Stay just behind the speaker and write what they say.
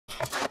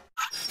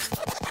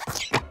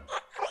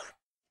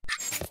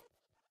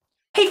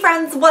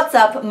friends, what's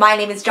up? My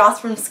name is Joss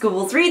from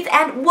squibblesreads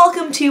and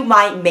welcome to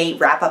my May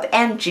wrap-up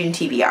and June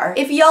TBR.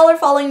 If y'all are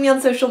following me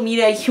on social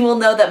media, you will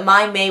know that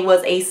my May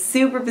was a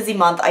super busy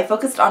month. I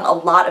focused on a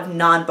lot of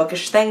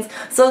non-bookish things,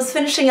 so I was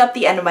finishing up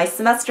the end of my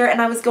semester and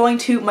I was going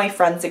to my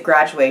friends at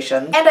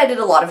graduation. And I did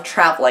a lot of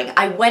traveling.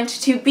 I went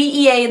to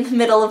BEA in the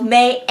middle of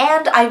May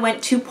and I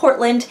went to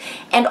Portland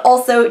and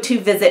also to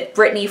visit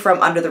Brittany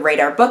from Under the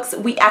Radar Books.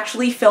 We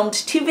actually filmed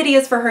 2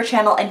 videos for her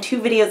channel and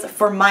 2 videos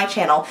for my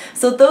channel,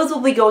 so those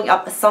will be going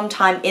up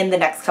sometime in the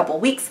next couple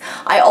weeks.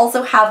 I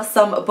also have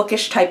some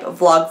bookish type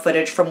vlog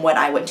footage from when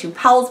I went to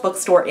Powell's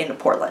bookstore in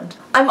Portland.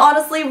 I'm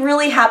honestly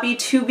really happy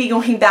to be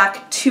going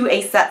back to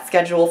a set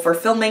schedule for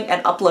filming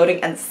and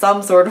uploading and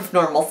some sort of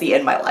normalcy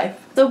in my life.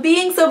 So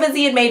being so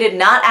busy in May did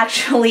not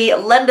actually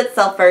lend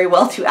itself very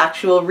well to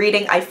actual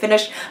reading. I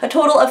finished a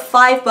total of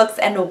 5 books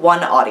and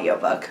 1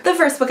 audiobook. The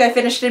first book I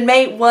finished in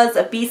May was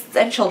Beasts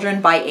and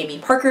Children by Amy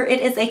Parker. It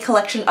is a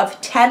collection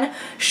of 10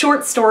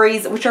 short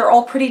stories which are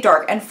all pretty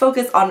dark and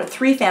focus on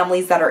 3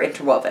 families that are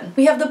interwoven.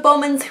 We have the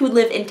Bowmans who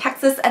live in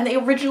Texas and they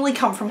originally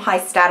come from high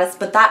status,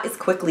 but that is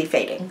quickly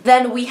fading.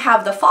 Then we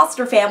have the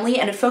Foster family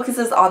and it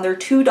focuses on their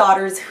 2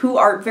 daughters who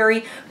are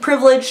very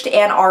privileged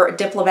and are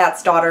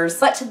diplomats' daughters,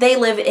 but they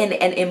live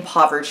in an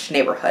impoverished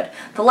neighborhood.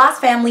 The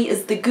last family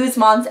is the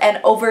Guzmans,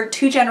 and over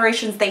 2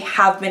 generations they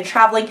have been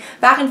traveling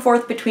back and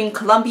forth between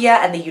Colombia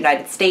and the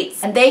United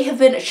States, and they have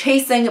been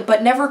chasing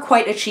but never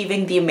quite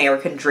achieving the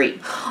American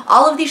dream.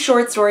 All of these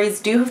short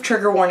stories do have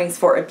trigger warnings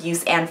for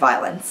abuse and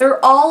violence.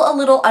 They're all a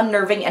little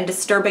unnerving and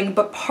disturbing,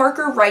 but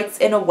Parker writes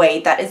in a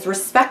way that is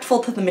respectful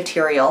to the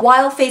material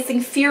while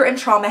facing fear and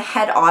trauma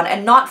head on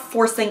and not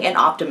forcing an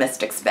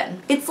optimistic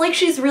spin. It's like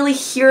she's really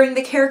hearing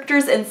the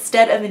characters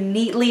instead of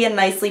neatly and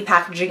nicely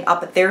packaging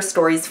up their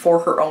stories for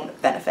her own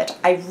benefit.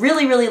 I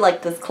really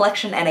liked this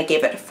collection and I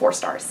gave it 4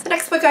 stars. The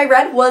next book I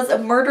read was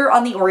Murder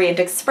on the Orient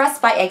Express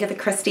by Agatha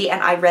Christie,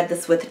 and I read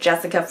this with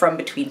Jessica from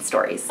Between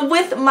Stories.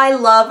 With my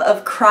love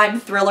of crime,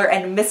 thriller,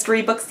 and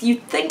mystery books,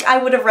 you'd think I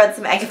would have read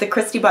some Agatha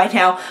Christie by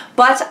now,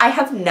 but I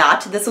have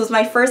not. This was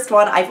my first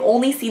one. I've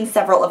only seen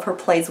several of her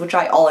plays, which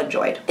I all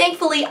enjoyed.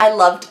 Thankfully, I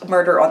loved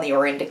Murder on the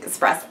Orient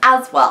Express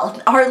as well.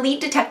 Our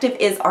lead detective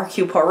is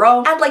Hercule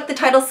Poirot, and like the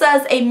title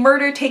says, a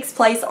murder takes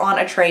place on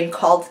a train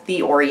called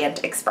the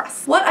Orient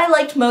Express. What I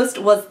liked most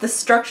was the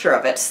structure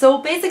of it. So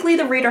basically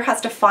the reader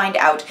has to find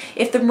out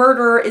if the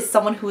murderer is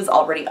someone who is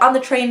already on the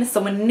train,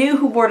 someone new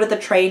who boarded the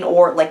train,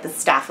 or like the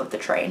staff of the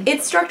train.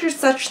 It's structured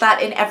such that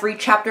in every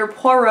chapter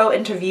Poirot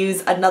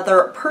interviews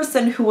another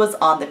person who was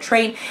on the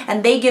train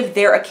and they give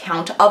their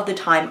account of the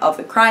time of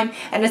the crime,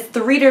 and it's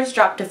the reader's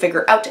job to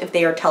figure out if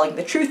they are telling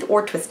the truth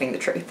or twisting the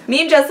truth.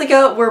 Me and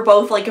Jessica were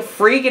both like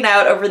freaking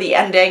out over the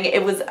ending.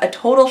 It was a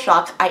total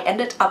shock. I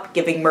ended up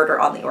giving Murder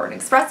on the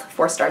Orient Express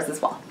 4 stars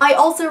as well. I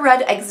also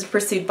read Exit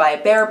Pursued by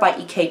a Bear by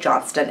E.K.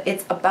 Johnston.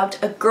 It's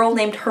about a girl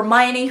named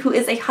Hermione who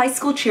is a high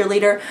school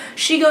cheerleader.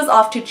 She goes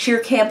off to cheer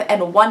camp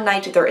and one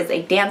night there is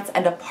a dance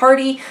and a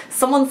party.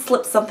 Someone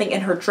slips something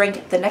in her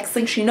drink. The next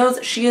thing she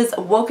knows, she is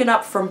woken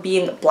up from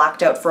being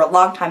blacked out for a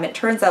long time. It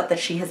turns out that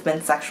she has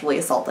been sexually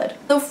assaulted.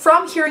 So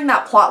from hearing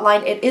that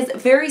plotline, it is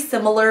very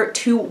similar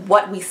to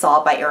What We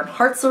Saw by Aaron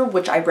Hartzler,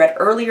 which I read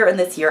earlier in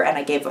this year and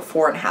I gave it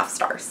 4.5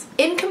 stars.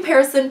 In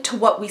comparison to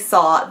What We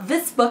Saw,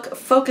 this book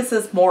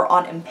focuses more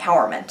on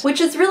empowerment,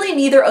 which is really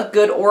neither a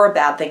good or a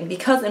bad thing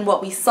because in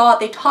What We Saw,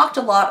 they talked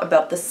a lot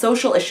about the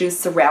social issues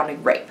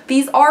surrounding rape.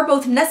 These are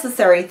both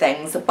necessary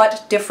things,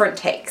 but different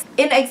takes.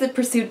 In Exit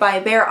Pursued by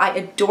a Bear, I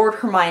adored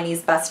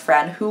Hermione's best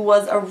friend, who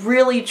was a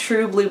really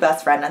true blue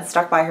best friend and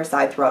stuck by her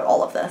side throughout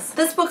all of this.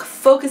 This book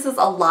focuses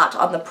a lot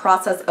on the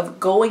process of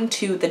going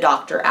to the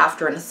doctor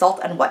after an assault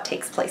and what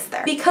takes place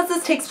there. Because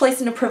this takes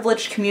place in a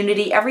privileged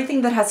community,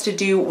 everything that has to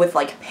do with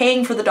like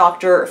paying for the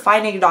doctor,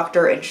 finding a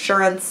doctor,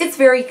 insurance, it's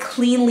very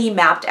cleanly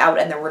mapped out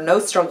and there were no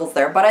struggles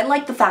there, but I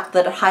like the fact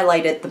that it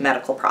highlighted the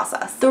medical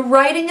process. The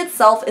writing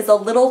itself is a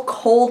little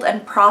cold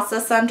and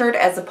process-centered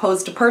as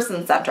opposed to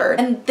person-centered,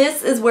 and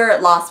this is where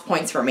it lost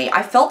points for me.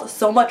 I felt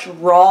so much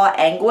raw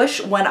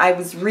anguish when I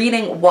was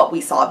reading What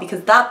We Saw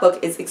because that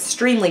book is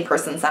extremely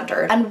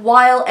person-centered. And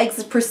while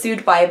Exit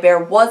Pursued by a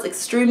Bear was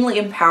extremely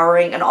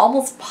empowering and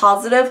almost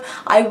positive,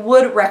 I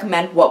would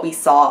recommend What We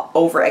Saw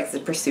over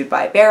Exit Pursued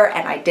by a Bear,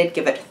 and I did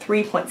give it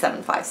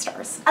 3.75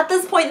 stars. At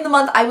this point in the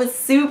month, I was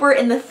super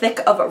in the thick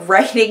of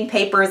writing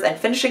papers and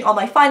finishing all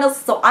my finals,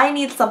 so I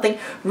need something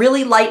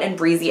really light and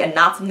breezy and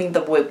not something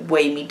that would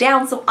weigh me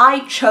down, so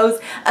I chose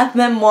a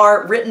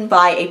memoir written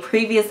by a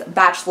previous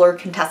Bachelor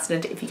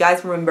contestant. If you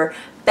guys remember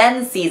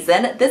Ben's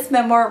season, this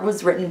memoir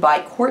was written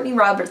by Courtney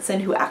Robertson,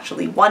 who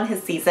actually won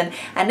his season,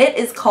 and it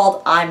is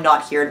called I'm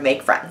Not Here to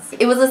Make Friends.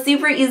 It was a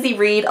super easy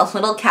read, a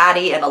little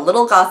catty and a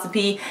little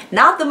gossipy,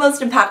 not the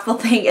most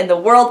impactful thing in the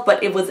world,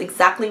 but it was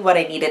exactly what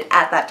I needed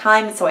at that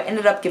time, so I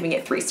ended up giving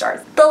it 3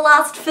 stars. The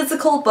last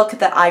physical book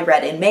that I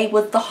read in May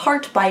was The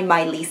Heart by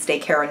My Lise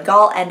de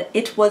Carangal, and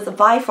it was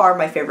by far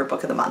my favorite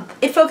book of the month.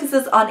 It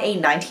focuses on a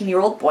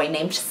 19-year-old boy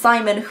named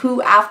Simon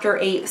who, after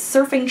a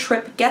surfing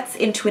trip, gets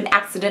into an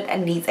accident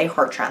and needs a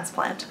heart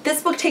transplant.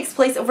 This book takes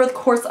place over the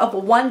course of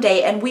one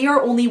day, and we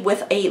are only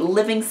with a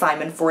living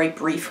Simon for a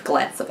brief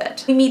glance of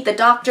it. We meet the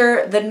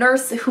doctor, the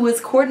nurse who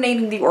is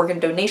coordinating the organ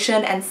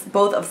donation, and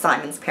both of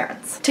Simon's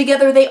parents.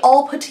 Together, they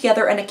all put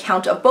together an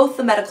account of both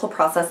the medical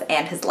process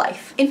and his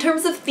life. In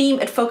terms of theme,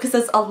 it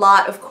focuses a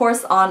lot, of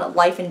course, on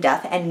life and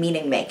death and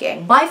meaning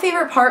making. My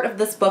favorite part of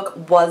this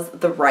book was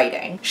the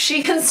writing.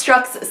 She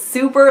constructs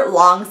super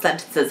long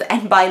sentences,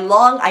 and by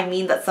long, I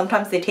mean that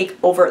sometimes they take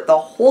over the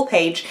whole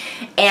page,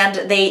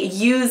 and they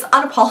use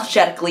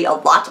unapologetically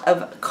a lot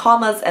of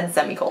commas and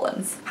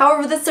semicolons.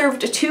 However, this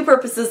served two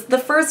purposes, the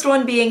first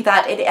one being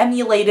that it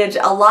emulated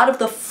a lot of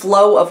the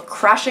flow of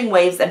crashing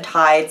waves and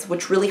tides,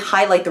 which really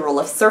highlight the role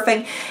of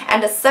surfing,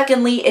 and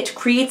secondly, it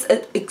creates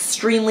an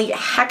extremely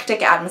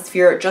hectic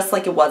atmosphere just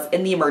like it was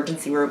in the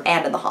emergency room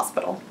and in the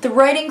hospital. The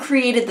writing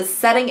created the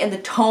setting and the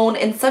tone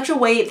in such a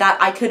way that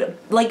I could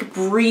like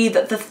breathe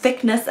the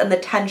thickness and the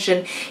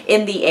tension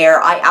in the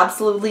air. I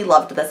absolutely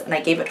loved this, and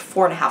I gave it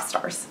 4.5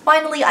 stars.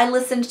 Finally, I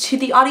listened to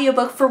the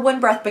audiobook for When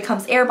Breath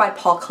Becomes Air by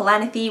Paul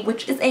Kalanithi,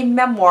 which is a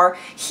memoir.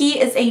 He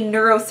is a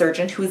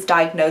neurosurgeon who was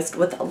diagnosed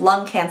with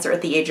lung cancer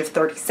at the age of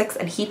 36,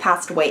 and he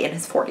passed away in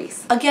his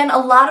 40s. Again, a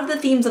lot of the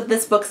themes of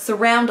this book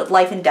surround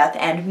life and death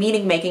and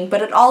meaning making,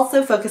 but it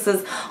also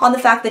focuses on the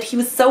fact that he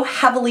was so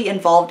heavily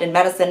involved in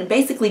medicine,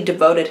 basically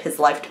devoted his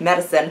life to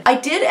medicine. I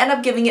did end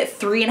up giving it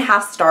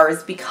 3.5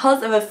 stars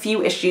because of a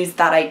few issues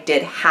that I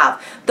did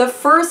have. The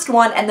first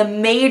one, and the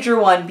major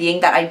one,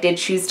 being that I did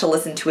choose to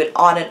listen to it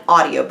on an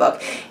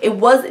audiobook. It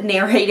was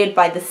narrated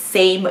by the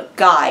same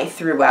guy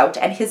throughout,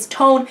 and his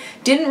tone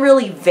didn't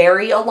really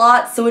vary a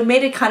lot, so it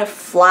made it kind of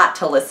flat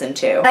to listen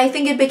to. And I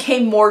think it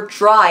became more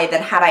dry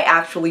than had I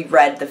actually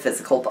read the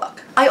physical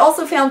book. I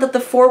also found that the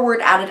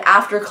foreword added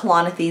after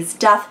Kalanithi's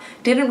death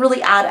didn't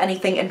really add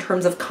anything in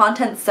terms of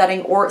content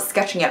setting or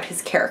sketching out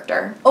his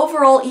character.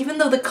 Overall, even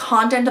though the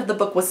content of the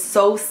book was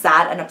so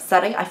sad and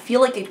upsetting, I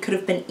feel like it could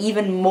have been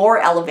even more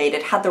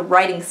elevated had the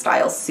writing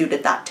style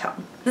suited that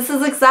tone. This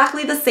is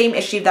exactly the same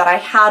issue that I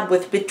had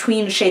with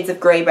Between Shades of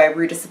Grey by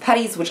Ruta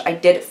Sepetys, which I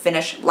did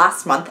finish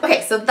last month.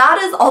 Okay, so that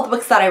is all the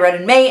books that I read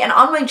in May, and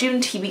on my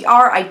June TBR,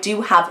 I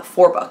do have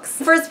 4 books.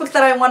 The first book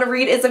that I want to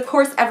read is, of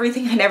course,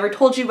 Everything I Never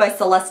Told You by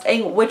Celeste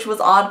Ng, which was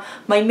on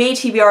my May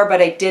TBR,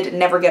 but I did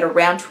never get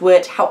around to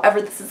it.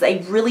 However, this is a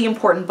really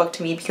important book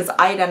to me because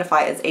I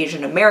identify as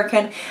Asian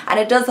American, and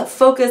it does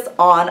focus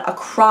on a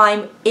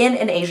crime in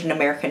an Asian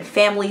American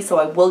family, so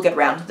I will get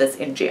around to this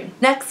in June.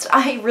 Next,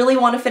 I really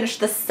want to finish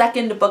the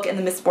second book in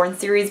the Mistborn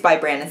series by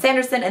Brandon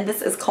Sanderson, and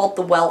this is called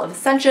The Well of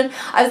Ascension.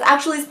 I was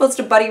actually supposed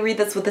to buddy read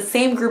this with the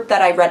same group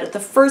that I read the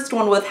first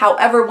one with,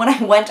 however, when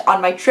I went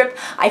on my trip,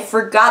 I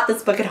forgot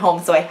this book at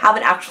home, so I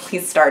haven't actually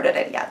started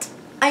it yet.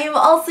 I am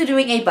also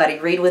doing a buddy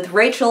read with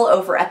Rachel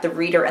over at The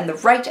Reader and the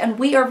Right, and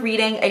we are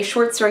reading a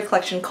short story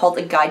collection called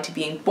A Guide to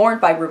Being Born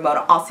by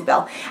Ramona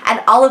Ausubel,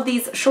 and all of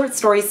these short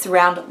stories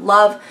surround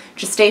love,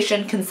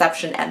 gestation,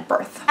 conception, and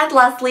birth. And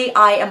lastly,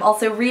 I am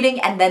also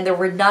reading And Then There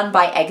Were None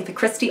by Agatha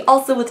Christie,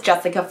 also with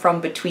Jessica from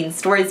Between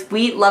Stories.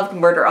 We loved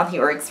Murder on the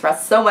Orient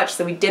Express so much,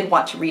 so we did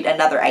want to read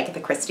another Agatha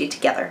Christie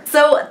together.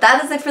 So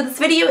that is it for this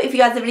video. If you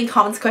guys have any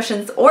comments,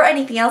 questions, or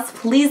anything else,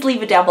 please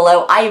leave it down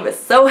below. I am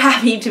so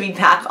happy to be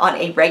back on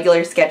a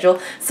regular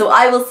schedule, so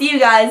I will see you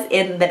guys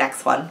in the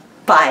next one.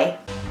 Bye!